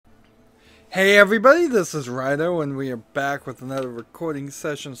Hey everybody, this is Rydo and we are back with another recording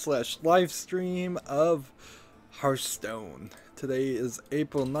session slash live stream of Hearthstone. Today is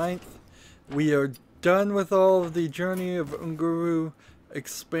April 9th. We are done with all of the Journey of Unguru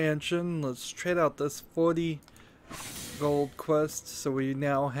expansion. Let's trade out this 40 gold quest. So we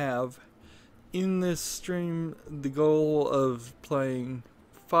now have in this stream the goal of playing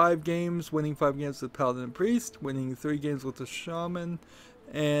 5 games, winning 5 games with Paladin and Priest, winning 3 games with the Shaman,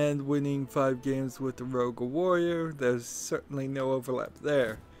 and winning 5 games with the Rogue or Warrior. There's certainly no overlap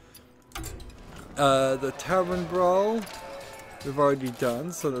there. The Tavern Brawl we've already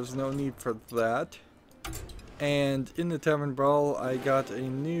done, so there's no need for that. And in the Tavern Brawl I got a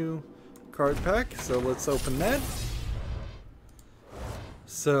new card pack, so let's open that.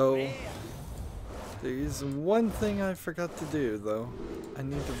 So there's one thing I forgot to do though. I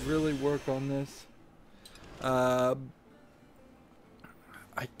need to really work on this.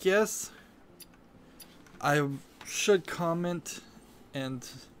 I guess I should comment, and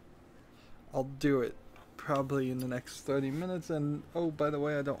I'll do it probably in the next 30 minutes. And oh, by the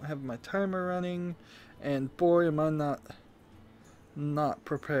way, I don't have my timer running, and boy am I not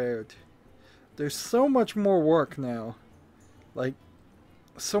prepared. There's so much more work now, like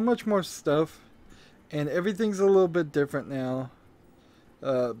so much more stuff, and everything's a little bit different now.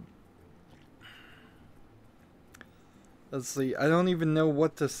 Let's see, I don't even know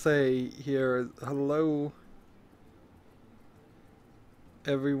what to say here. Hello,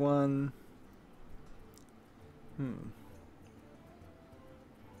 everyone.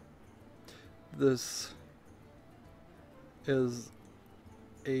 This is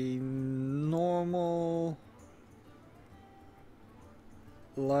a normal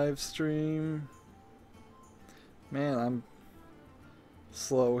live stream. Man, I'm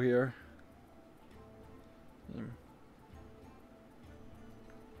slow here.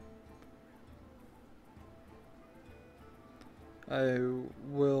 I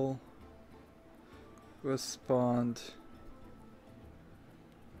will respond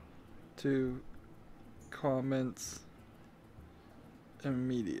to comments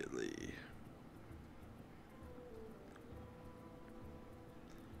immediately.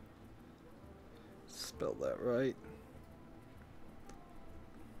 Spell that right.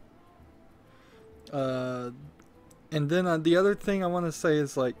 And then the other thing I want to say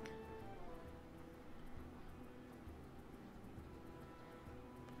is like,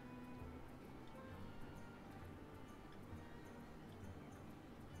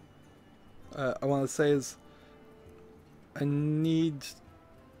 I want to say is I need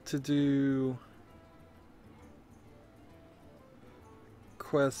to do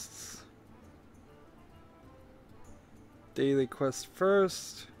quests, daily quest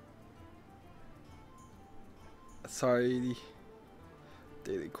first. Sorry,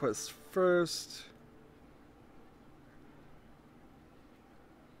 daily quest first.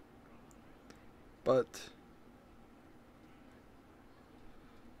 But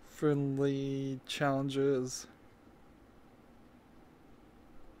friendly challenges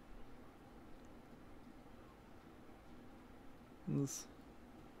this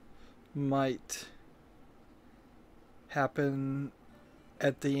might happen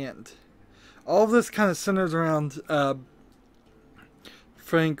at the end. All of this kind of centers around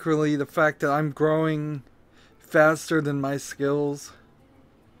frankly the fact that I'm growing faster than my skills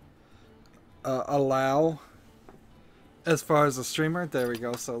allow. As far as a streamer, there we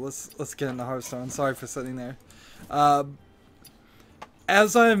go. So let's get into Hearthstone. Sorry for sitting there.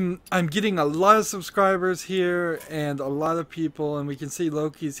 As I'm getting a lot of subscribers here and a lot of people, and we can see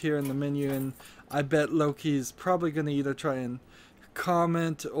Loki's here in the menu, and I bet Loki's probably going to either try and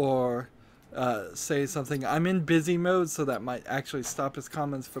comment or say something. I'm in busy mode, so that might actually stop his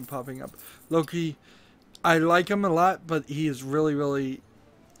comments from popping up. Loki, I like him a lot, but he is really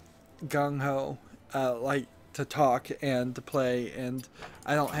gung-ho. Like to talk and to play, and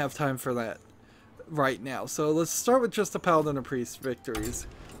I don't have time for that right now. So let's start with just the Paladin and Priest victories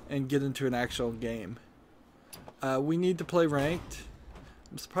and get into an actual game. We need to play ranked.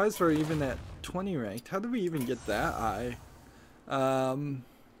 I'm surprised we're even at 20 ranked. How did we even get that high?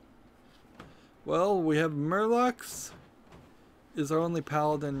 Well, we have Murlocs is our only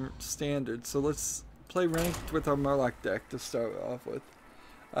Paladin standard, so let's play ranked with our Murloc deck to start off with.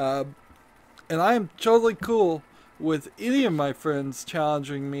 And I am totally cool with any of my friends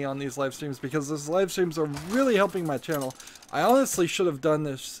challenging me on these live streams, because those live streams are really helping my channel. I honestly should have done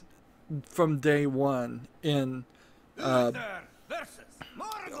this from day one in on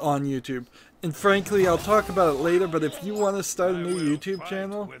YouTube. And frankly, I'll talk about it later, but if you want to start a new YouTube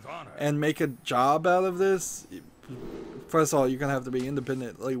channel and make a job out of this, First of all, you're gonna have to be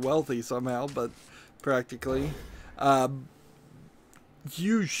independently wealthy somehow, but practically,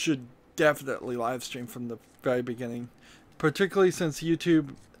 you should definitely live stream from the very beginning, particularly since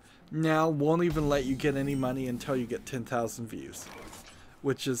YouTube now won't even let you get any money until you get 10,000 views,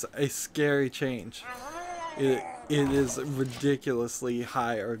 which is a scary change. It is ridiculously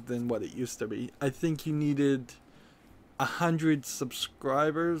higher than what it used to be. I think you needed 100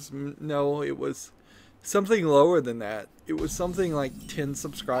 subscribers. No, it was something lower than that. It was something like 10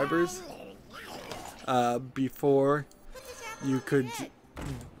 subscribers before you could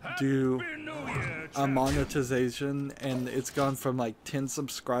do a monetization, and it's gone from like 10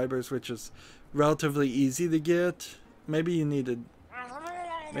 subscribers, which is relatively easy to get. Maybe you needed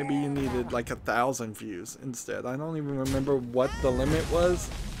like 1,000 views instead. I don't even remember what the limit was.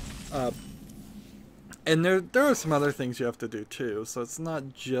 And there are some other things you have to do too, so it's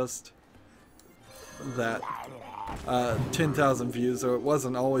not just that 10,000 views, or it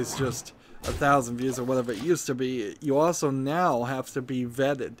wasn't always just 1,000 views or whatever it used to be. You also now have to be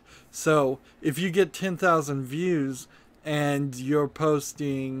vetted. So if you get 10,000 views and you're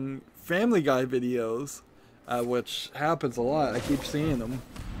posting Family Guy videos, which happens a lot, I keep seeing them,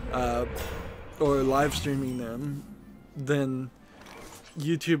 or live streaming them, then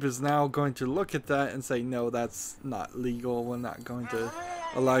YouTube is now going to look at that and say, no, that's not legal. We're not going to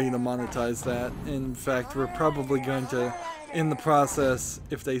allow you to monetize that. In fact, we're probably going to, in the process,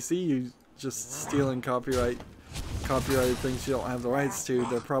 if they see you just stealing copyrighted things you don't have the rights to,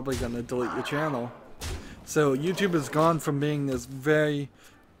 they're probably going to delete your channel. So YouTube has gone from being this very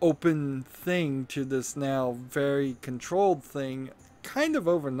open thing to this now very controlled thing, kind of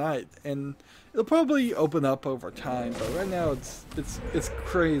overnight, and it'll probably open up over time, but right now it's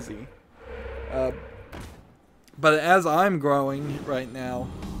crazy. But as I'm growing right now,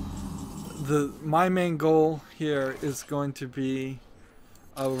 my main goal here is going to be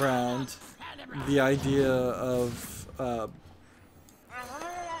around the idea of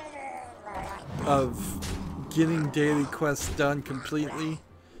getting daily quests done completely.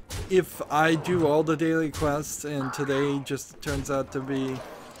 If I do all the daily quests and today just turns out to be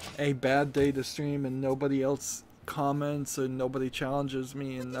a bad day to stream and nobody else comments and nobody challenges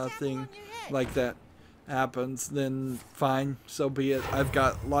me and nothing like that happens, then fine, so be it. I've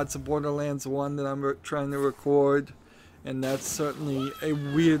got lots of Borderlands 1 that I'm trying to record, and that's certainly a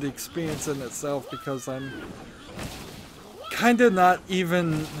weird experience in itself because I'm kind of not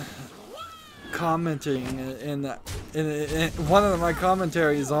even commenting, and one of my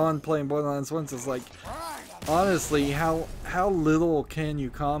commentaries on playing Borderlands 1 is like, honestly, how little can you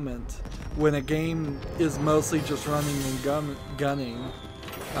comment when a game is mostly just running and gunning?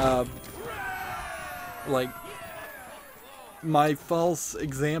 Like, my false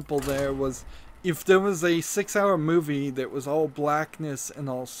example there was, if there was a 6-hour movie that was all blackness and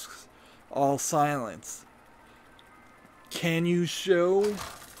all silence, can you show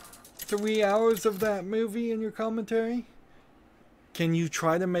 3 hours of that movie in your commentary? Can you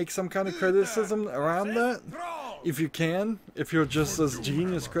try to make some kind of criticism around that? If you can, if you're just this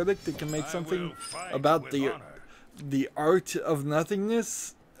genius critic that can make something about the art of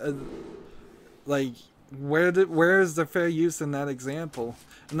nothingness, like, where is the fair use in that example?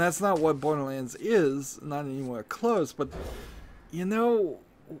 And that's not what Borderlands is, not anywhere close, but, you know,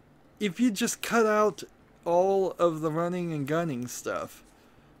 if you just cut out all of the running and gunning stuff,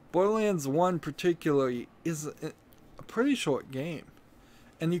 Borderlands 1 particularly is a pretty short game.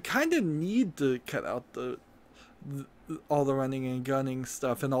 And you kind of need to cut out all the running and gunning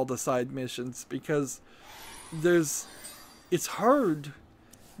stuff and all the side missions, because it's hard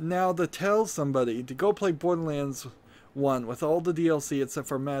now to tell somebody to go play Borderlands 1 with all the DLC except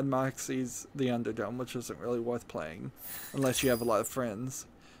for Mad Moxie's The Underdome, which isn't really worth playing unless you have a lot of friends,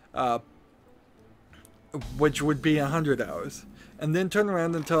 which would be 100 hours. And then turn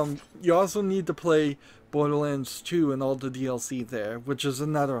around and tell them you also need to play Borderlands 2 and all the DLC there, which is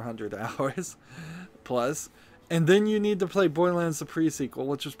another 100 hours plus. And then you need to play Borderlands the pre-sequel,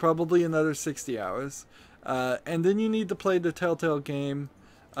 which is probably another 60 hours. And then you need to play the Telltale game,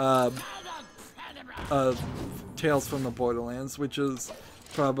 Tales from the Borderlands, which is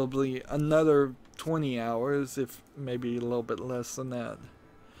probably another 20 hours, if maybe a little bit less than that.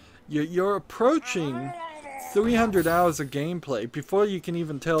 You're approaching 300 hours of gameplay before you can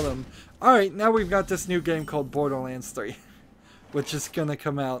even tell them, alright, now we've got this new game called Borderlands 3, which is going to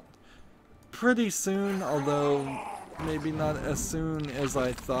come out pretty soon, although maybe not as soon as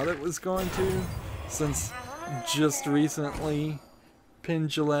I thought it was going to, since just recently Penn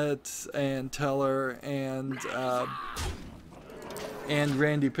Jillette and Teller and and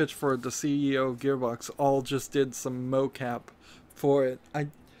Randy Pitchford, the CEO of Gearbox, all just did some mocap for it.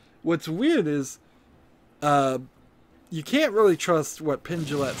 What's weird is you can't really trust what Penn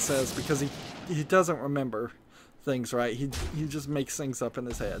Jillette says because he doesn't remember things, right? He just makes things up in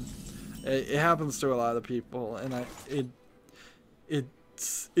his head. It happens to a lot of people, and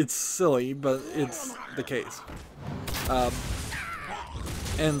it's silly, but it's the case.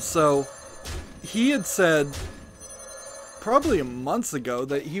 And so he had said probably months ago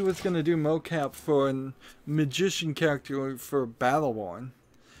that he was going to do mocap for a magician character for Battleborn.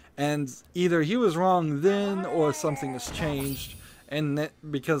 And either he was wrong then or something has changed. And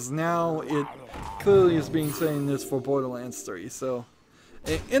because now it clearly is being saying this for Borderlands 3. So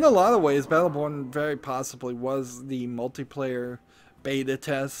in a lot of ways, Battleborn very possibly was the multiplayer beta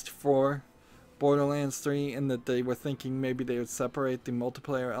test for Borderlands 3, and that they were thinking maybe they would separate the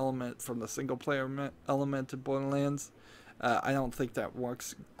multiplayer element from the single player element of Borderlands. I don't think that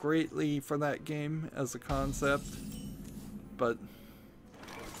works greatly for that game as a concept, but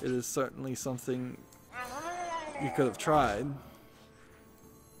it is certainly something you could have tried.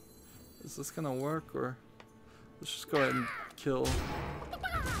 Is this gonna work, or let's just go ahead and kill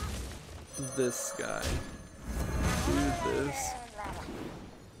this guy. Do this.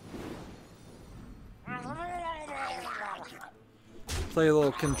 Play a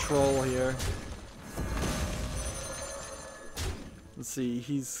little control here. Let's see,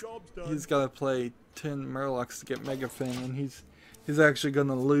 he's got to play 10 Murlocs to get Megafin, and he's actually going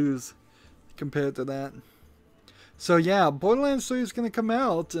to lose compared to that. So yeah, Borderlands 3 is going to come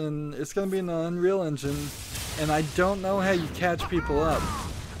out, and it's going to be in the Unreal Engine, and I don't know how you catch people up.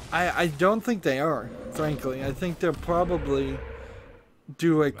 I don't think they are, frankly. I think they'll probably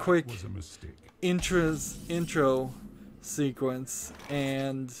do a quick intro sequence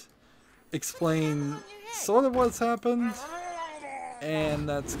and explain sort of what's happened, and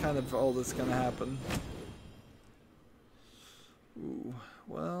that's kind of all that's gonna happen. Ooh,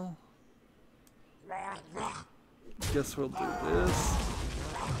 well, guess we'll do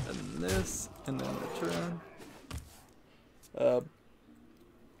this, and then return.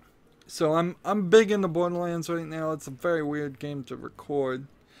 So I'm big into Borderlands right now. It's a very weird game to record.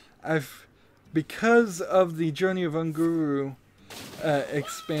 Because of the Journey of Unguru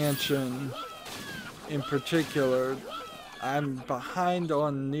expansion in particular, I'm behind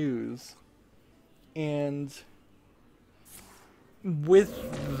on news, and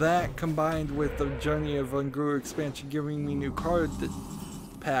with that combined with the Journey of Unguru expansion giving me new card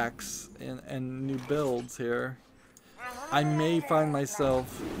packs and new builds here, I may find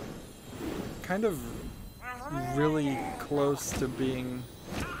myself kind of really close to being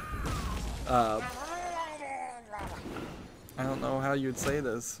I don't know how you'd say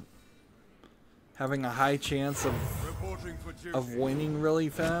this, having a high chance of winning really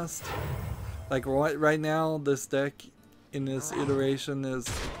fast. Like right now, this deck in this iteration is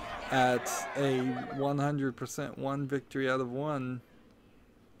at a 100% 1 victory out of 1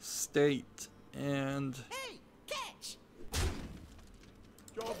 state, and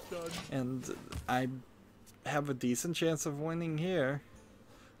I have a decent chance of winning here.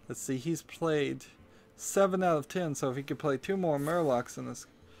 Let's see, he's played 7 out of 10, so if he could play 2 more Murlocs in his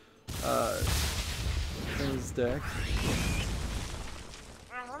deck.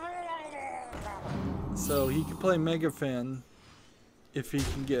 So he could play Megafin if he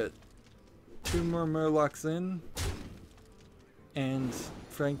can get 2 more Murlocs in, and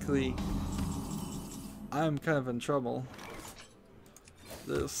frankly, I'm kind of in trouble.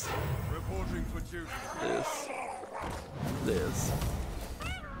 This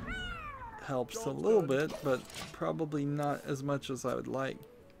helps a little bit, but probably not as much as I would like.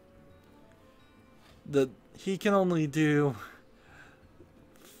 He can only do,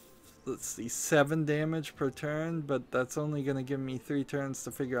 let's see, 7 damage per turn, but that's only going to give me 3 turns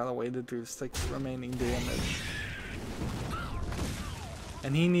to figure out a way to do 6 remaining damage.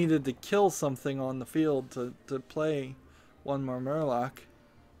 And he needed to kill something on the field to play 1 more Murloc.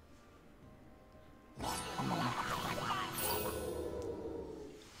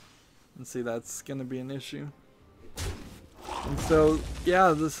 And see, that's gonna be an issue. And so,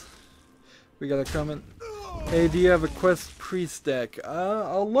 yeah, we got a comment. Hey, do you have a Quest Priest deck?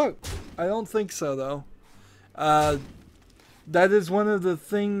 I'll look. I don't think so, though. That is one of the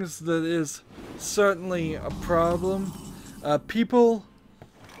things that is certainly a problem. People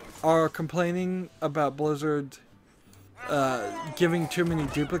are complaining about Blizzard giving too many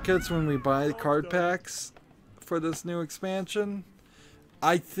duplicates when we buy card packs for this new expansion.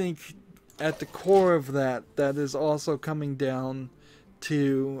 I think at the core of that is also coming down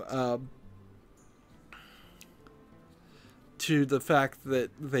to to the fact that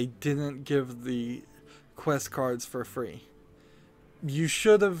they didn't give the quest cards for free. You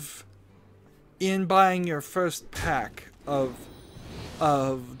should have, in buying your first pack of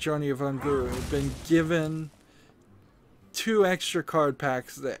Journey of Unguru, been given 2 extra card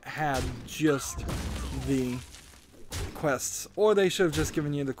packs that had just the quests, or they should have just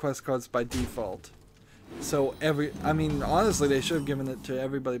given you the quest cards by default. So I mean, honestly, they should have given it to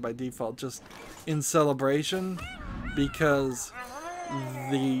everybody by default, just in celebration, because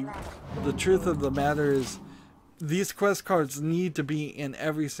the truth of the matter is, these quest cards need to be in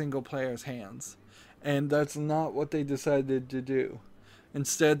every single player's hands, and that's not what they decided to do.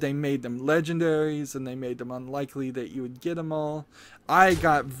 Instead, they made them legendaries, and they made them unlikely that you would get them all. I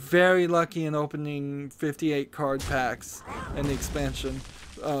got very lucky in opening 58 card packs in the expansion.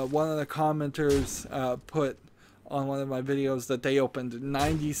 One of the commenters put on one of my videos that they opened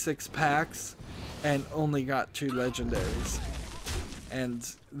 96 packs and only got 2 legendaries. And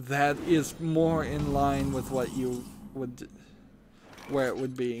that is more in line with what you would, where it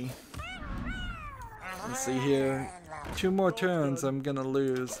would be. Let's see here. 2 more turns, I'm gonna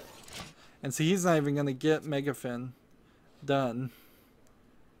lose. And see, he's not even gonna get Megafin done.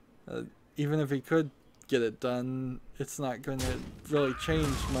 Even if he could get it done, it's not gonna really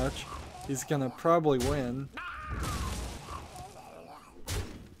change much. He's gonna probably win.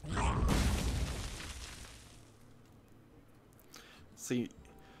 See,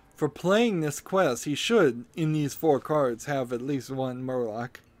 for playing this quest, he should, in these 4 cards, have at least 1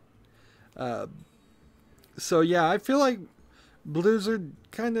 Murloc. So yeah, I feel like Blizzard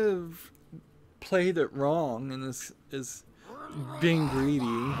kind of played it wrong and is being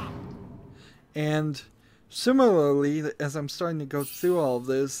greedy. And similarly, as I'm starting to go through all of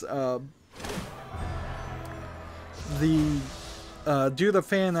this, due to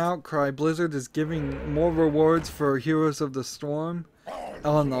fan outcry, Blizzard is giving more rewards for Heroes of the Storm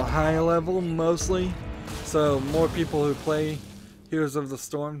on the high level mostly. So more people who play Heroes of the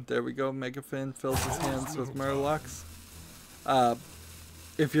Storm. There we go. Megafin fills his hands with Murlocs.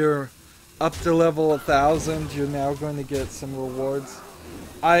 If you're up to level 1000, you're now going to get some rewards.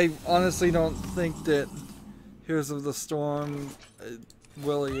 I honestly don't think that Heroes of the Storm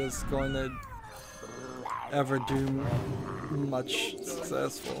Willie is going to ever do much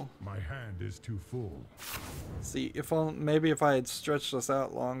successful. My hand is too full. See, maybe if I had stretched this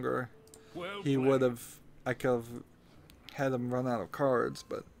out longer, he would have. I could have had him run out of cards,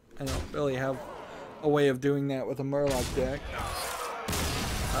 but I don't really have a way of doing that with a Murloc deck.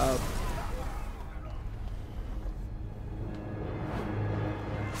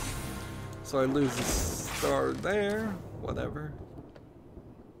 So I lose a star there, whatever.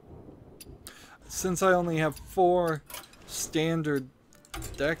 Since I only have 4 standard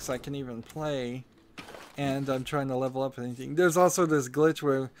decks I can even play, and I'm trying to level up anything. There's also this glitch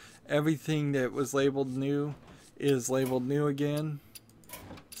where everything that was labeled new is labeled new again.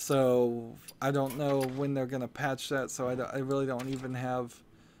 So I don't know when they're going to patch that, so I really don't even have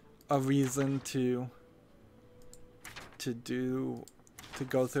a reason to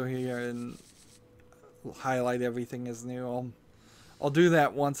go through here and highlight everything as new. I'll do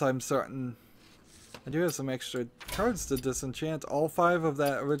that once I'm certain. I do have some extra cards to disenchant. All 5 of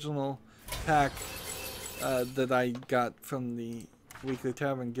that original pack that I got from the Weekly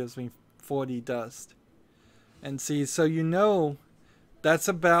Tavern gives me 40 dust. And see, so you know that's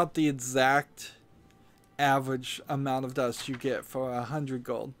about the exact average amount of dust you get for 100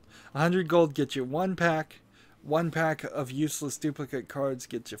 gold. 100 gold gets you 1 pack. 1 pack of useless duplicate cards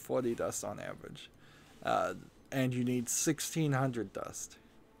gets you 40 dust on average. And you need 1600 dust.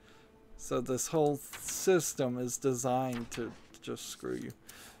 So this whole system is designed to just screw you.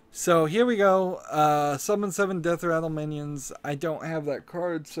 So here we go. Summon 7 Death Rattle minions. I don't have that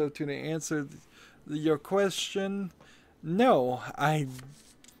card, so to answer your question, no, I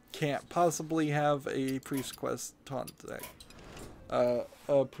can't possibly have a Priest Quest taunt deck. A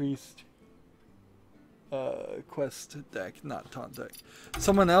Priest Quest deck, not taunt deck.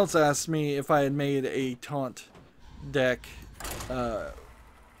 Someone else asked me if I had made a taunt deck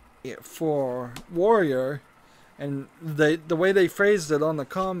for Warrior, and the way they phrased it on the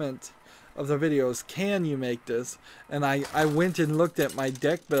comment of the video is, can you make this? And I went and looked at my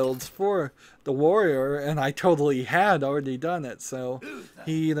deck builds for the Warrior, and I totally had already done it, so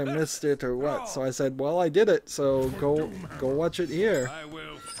he either missed it or what. So I said, well, I did it, so go watch it here.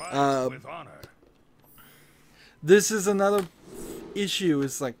 This is another issue.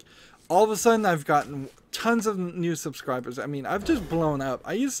 It's like all of a sudden I've gotten tons of new subscribers. I mean, I've just blown up.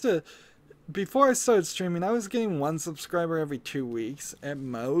 I used to, before I started streaming, I was getting 1 subscriber every 2 weeks at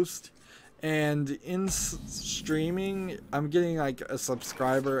most. And in streaming, I'm getting like a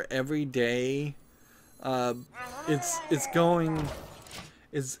subscriber every day. It's going,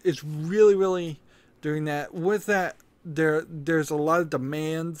 it's really doing that. With that, there's a lot of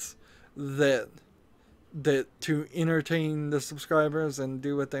demands that to entertain the subscribers and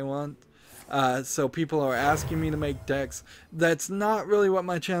do what they want. So people are asking me to make decks. That's not really what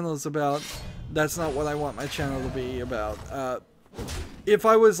my channel is about. That's not what I want my channel to be about. If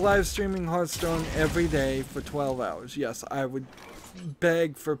I was live streaming Hearthstone every day for 12 hours, yes, I would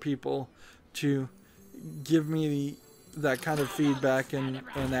beg for people to give me that kind of feedback and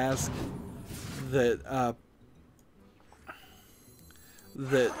ask that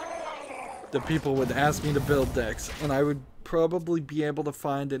that the people would ask me to build decks, and I would probably be able to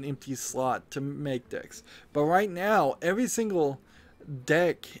find an empty slot to make decks. But right now, every single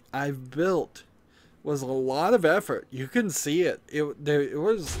deck I've built was a lot of effort. You can see it. It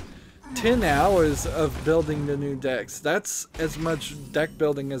was 10 hours of building the new decks. That's as much deck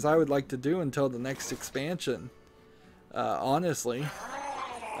building as I would like to do until the next expansion, honestly.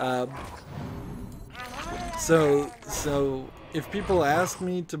 So if people ask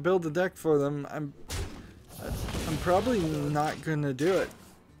me to build a deck for them, I'm probably not gonna do it.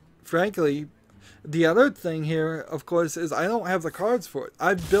 Frankly, the other thing here, of course, is I don't have the cards for it.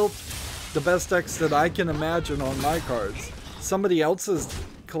 I've built the best decks that I can imagine on my cards. Somebody else's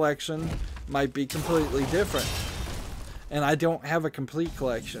collection might be completely different, and I don't have a complete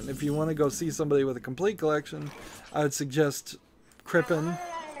collection. If you want to go see somebody with a complete collection, I would suggest Crippen.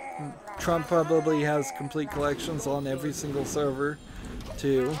 Trump probably has complete collections on every single server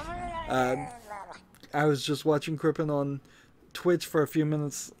too. I was just watching Crippen on Twitch for a few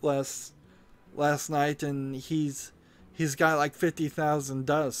minutes last night, and he's got like 50,000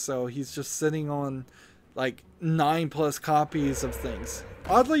 dust, so he's just sitting on like 9+ copies of things.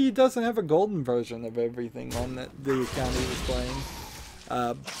 Oddly, he doesn't have a golden version of everything on the account he was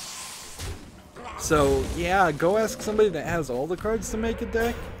playing. So yeah, go ask somebody that has all the cards to make a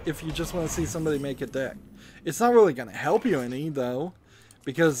deck if you just want to see somebody make a deck. It's not really going to help you any though,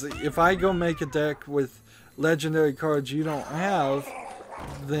 because if I go make a deck with legendary cards you don't have,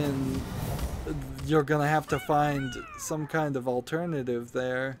 then you're going to have to find some kind of alternative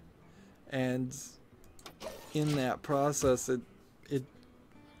there, and in that process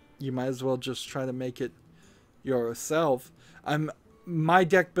you might as well just try to make it yourself. My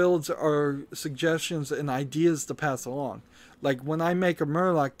deck builds are suggestions and ideas to pass along. Like when I make a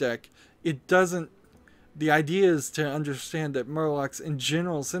Murloc deck, the idea is to understand that Murlocs in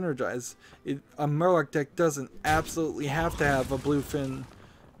general synergize. A Murloc deck doesn't absolutely have to have a Bluefin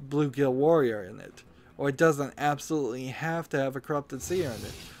Bluegill Warrior in it, or it doesn't absolutely have to have a Corrupted Seer in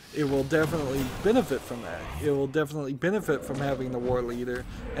it. It will definitely benefit from that. It will definitely benefit from having the War Leader,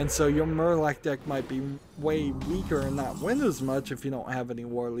 and so your Murloc deck might be way weaker and not win as much if you don't have any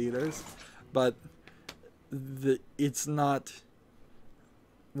War Leaders, but it's not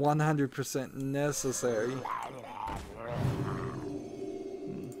 100% necessary.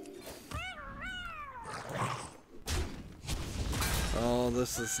 Oh,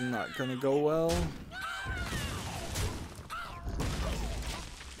 this is not gonna go well.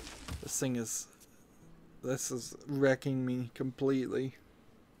 This is wrecking me completely.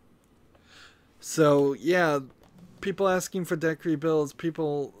 So yeah, people asking for deck rebuilds,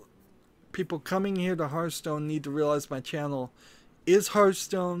 people coming here to Hearthstone need to realize my channel is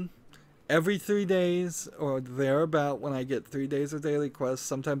Hearthstone every 3 days or thereabout. When I get 3 days of daily quests,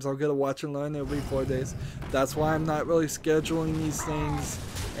 sometimes I'll get a watch and learn every 4 days. That's why I'm not really scheduling these things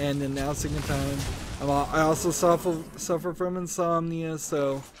and announcing a time. I also suffer from insomnia,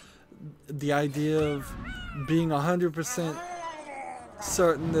 so the idea of being 100%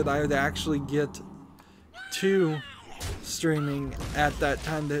 certain that I would actually get to streaming at that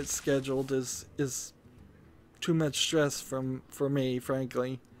time that it's scheduled is too much stress for me,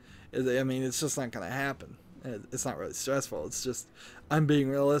 frankly. I mean, it's just not going to happen. It's not really stressful. It's just I'm being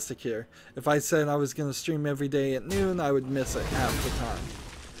realistic here. If I said I was going to stream every day at noon, I would miss it half the time.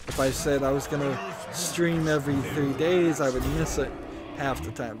 If I said I was going to stream every 3 days, I would miss it half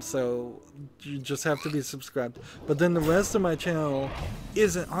the time. So you just have to be subscribed. But then the rest of my channel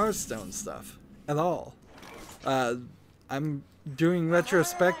isn't Hearthstone stuff at all. I'm doing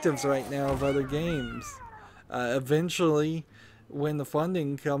retrospectives right now of other games. Eventually, when the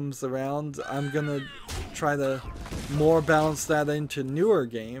funding comes around, I'm gonna try to more balance that into newer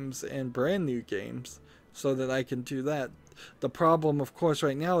games and brand new games so that I can do that. The problem, of course,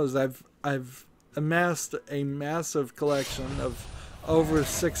 right now is I've amassed a massive collection of over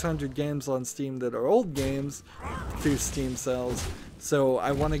 600 games on Steam that are old games through Steam sales So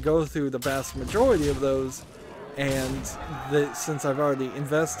I want to go through the vast majority of those, and since I've already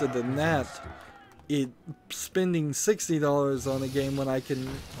invested in that, spending $60 on a game when I can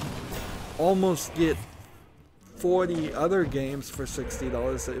almost get 40 other games for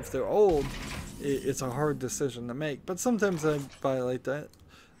 $60 if they're old, it's a hard decision to make. But sometimes I violate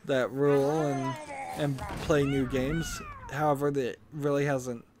that rule and play new games. However, that really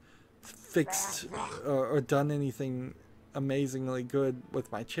hasn't fixed or done anything amazingly good with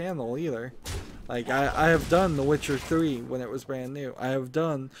my channel either. Like, I have done The Witcher 3 when it was brand new. I have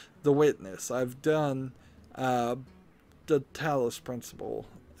done The Witness. I've done the Talos Principle.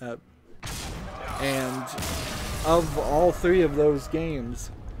 And of all three of those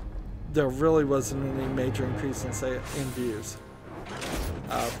games, there really wasn't any major increase in views.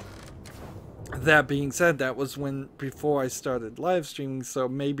 That being said, that was before I started live streaming, so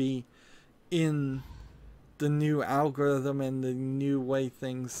maybe in the new algorithm and the new way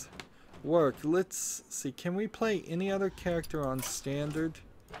things work. Let's see, can we play any other character on standard?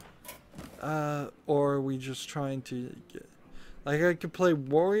 Or are we just trying to get, like, I could play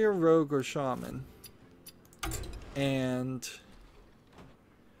warrior, rogue, or shaman. And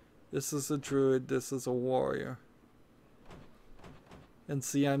this is a druid, this is a warrior. And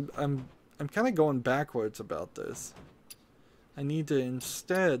see, I'm kind of going backwards about this. I need to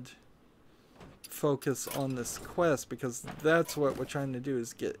instead focus on this quest, because that's what we're trying to do,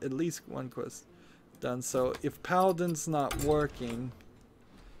 is get at least one quest done. So if Paladin's not working,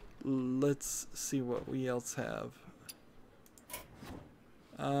 let's see what we else have.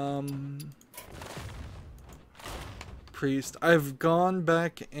 Priest. I've gone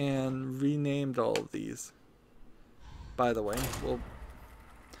back and renamed all of these, by the way. Well,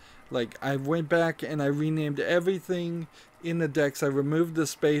 like, I went back and I renamed everything in the decks. I removed the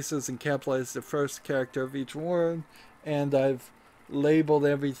spaces and capitalized the first character of each word, and I've labeled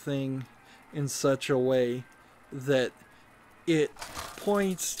everything in such a way that it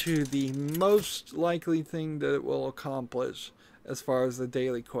points to the most likely thing that it will accomplish as far as the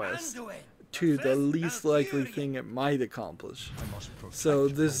daily quest, to the least likely thing it might accomplish. So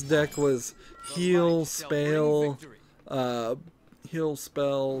this deck was heal, spell,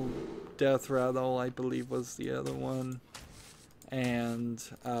 death rattle, I believe was the other one, and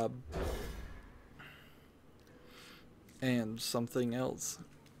something else.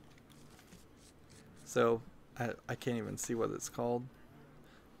 So I can't even see what it's called,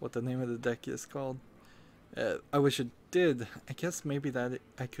 what the name of the deck is called. I wish it did. I guess maybe that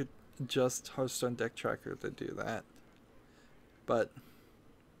I could adjust Hearthstone deck tracker to do that. But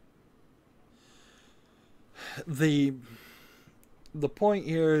the point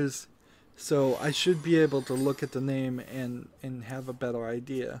here is, so I should be able to look at the name and have a better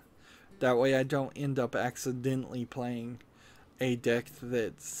idea. That way I don't end up accidentally playing a deck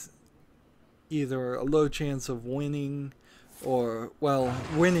that's either a low chance of winning, or, well,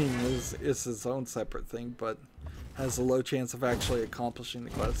 winning is its own separate thing, but has a low chance of actually accomplishing the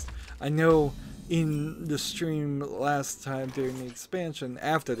quest. I know in the stream last time during the expansion,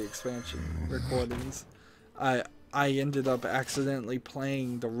 after the expansion recordings, I ended up accidentally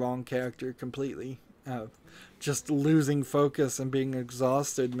playing the wrong character completely. Just losing focus and being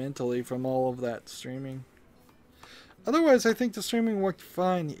exhausted mentally from all of that streaming. Otherwise, I think the streaming worked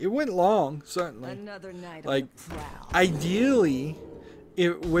fine. It went long, certainly. Another night like, on the prowl. Ideally,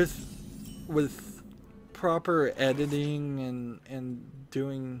 with proper editing and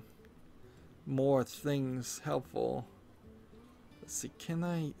doing more things helpful. Let's see, can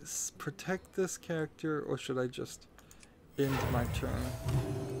I protect this character, or should I just end my turn?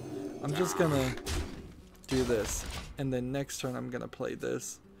 I'm just gonna do this, and then next turn I'm gonna play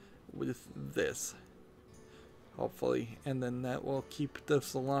this with this, hopefully, and then that will keep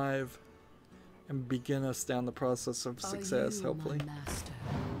this alive and begin us down the process of success, hopefully.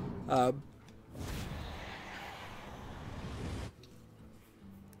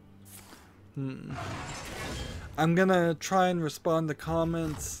 I'm gonna try and respond to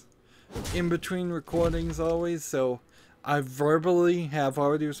comments in between recordings always, so I verbally have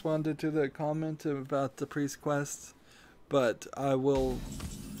already responded to the comment about the priest quest, but I will,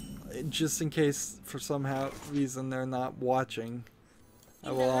 just in case for some reason they're not watching,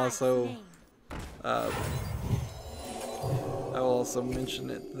 I will also mention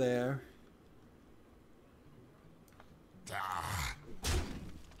it there.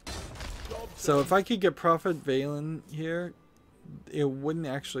 So if I could get Prophet Valen here, it wouldn't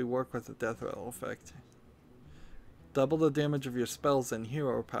actually work with the death rattle effect. Double the damage of your spells and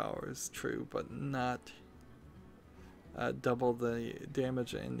hero power is true, but not double the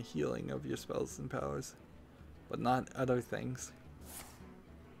damage and healing of your spells and powers, but not other things.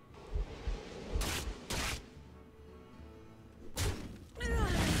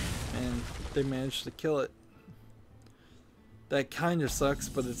 they managed to kill it. That kind of sucks,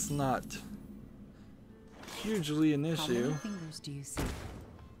 but it's not hugely an issue. How many fingers do you see?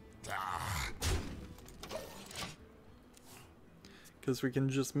 Because we can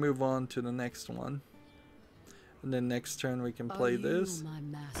just move on to the next one. And then next turn we can play this. My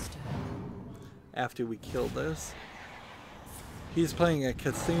master? After we kill this. He's playing a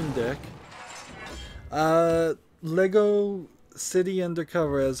Cthulhu deck. Lego City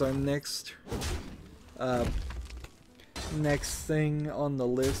Undercover as our next thing on the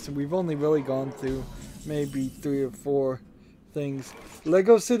list. We've only really gone through maybe 3 or 4 things.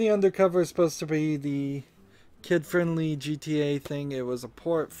 Lego City Undercover is supposed to be the kid-friendly GTA thing. It was a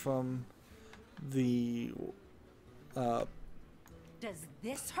port from the Does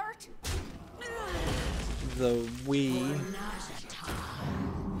this hurt? the Wii,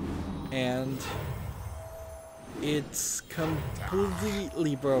 and it's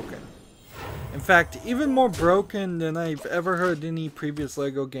completely broken. In fact, even more broken than I've ever heard any previous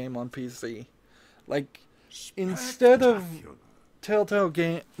Lego game on PC. Like, instead of Telltale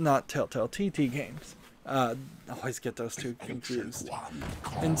game, not Telltale, TT games. I always get those two confused.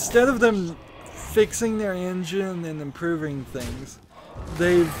 Instead of them fixing their engine and improving things,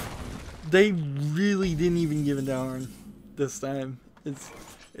 they really didn't even give a darn this time.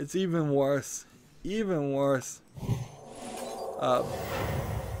 It's even worse. Even worse.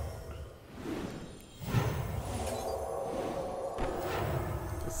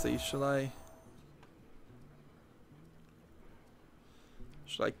 Let's see, should I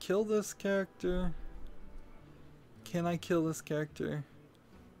kill this character? Can I kill this character?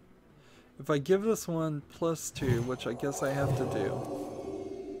 If I give this one +2, which I guess I have to do,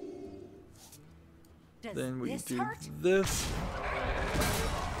 then we do this,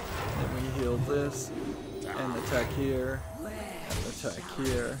 then we heal this, and attack here, and attack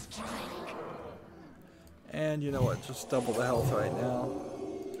here. And you know what, just double the health right now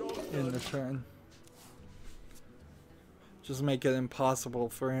in the turn. Just make it impossible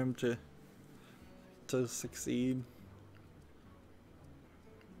for him to succeed.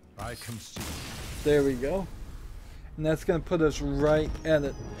 I concede. There we go. And that's going to put us right at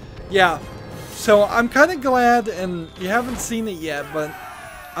it. Yeah, so I'm kind of glad, and you haven't seen it yet, but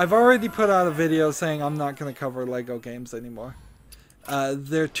I've already put out a video saying I'm not going to cover Lego games anymore.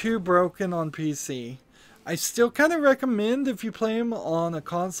 They're too broken on PC. I still kind of recommend if you play them on a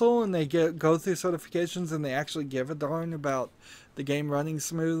console and they go through certifications and they actually give a darn about the game running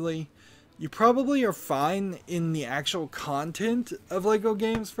smoothly. You probably are fine in the actual content of Lego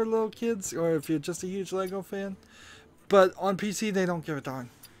games for little kids, or if you're just a huge Lego fan. But on PC, they don't give a darn.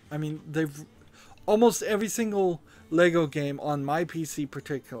 I mean, almost every single Lego game on my PC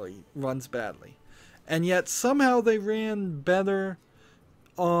particularly runs badly. And yet somehow they ran better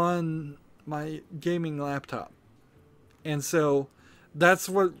on my gaming laptop. And so that's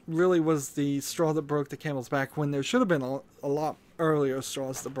what really was the straw that broke the camel's back, when there should have been a lot earlier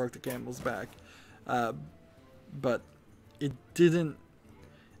straws that broke the camel's back. But it didn't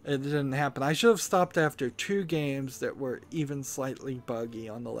happen. I should have stopped after 2 games that were even slightly buggy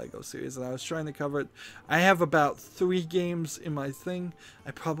on the Lego series, and I was trying to cover it. I have about 3 games in my thing.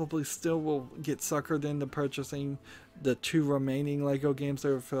 I probably still will get suckered into purchasing the 2 remaining Lego games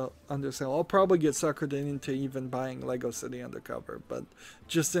that are under sale. I'll probably get suckered into even buying Lego City Undercover, but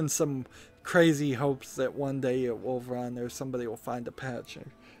just in some crazy hopes that one day it will run, or somebody will find a patch or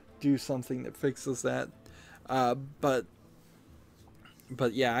do something that fixes that.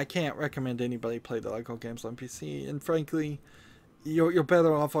 But yeah, I can't recommend anybody play the Lego games on PC. And frankly, you're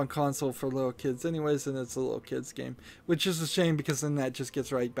better off on console for little kids anyways, and it's a little kids game. Which is a shame, because then that just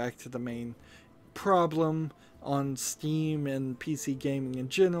gets right back to the main problem on Steam and PC gaming in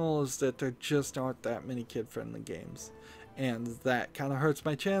general, is that there just aren't that many kid-friendly games. And that kind of hurts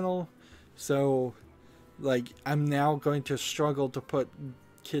my channel. So, like, I'm now going to struggle to put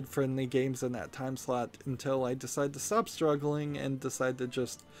kid-friendly games in that time slot until I decide to stop struggling and decide to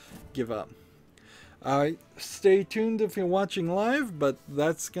just give up. Alright, stay tuned if you're watching live, but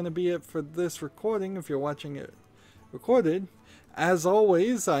that's going to be it for this recording if you're watching it recorded. As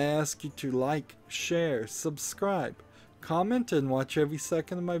always, I ask you to like, share, subscribe, comment, and watch every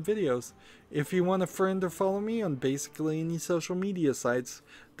second of my videos. If you want a friend or follow me on basically any social media sites,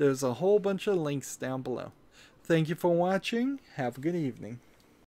 there's a whole bunch of links down below. Thank you for watching. Have a good evening.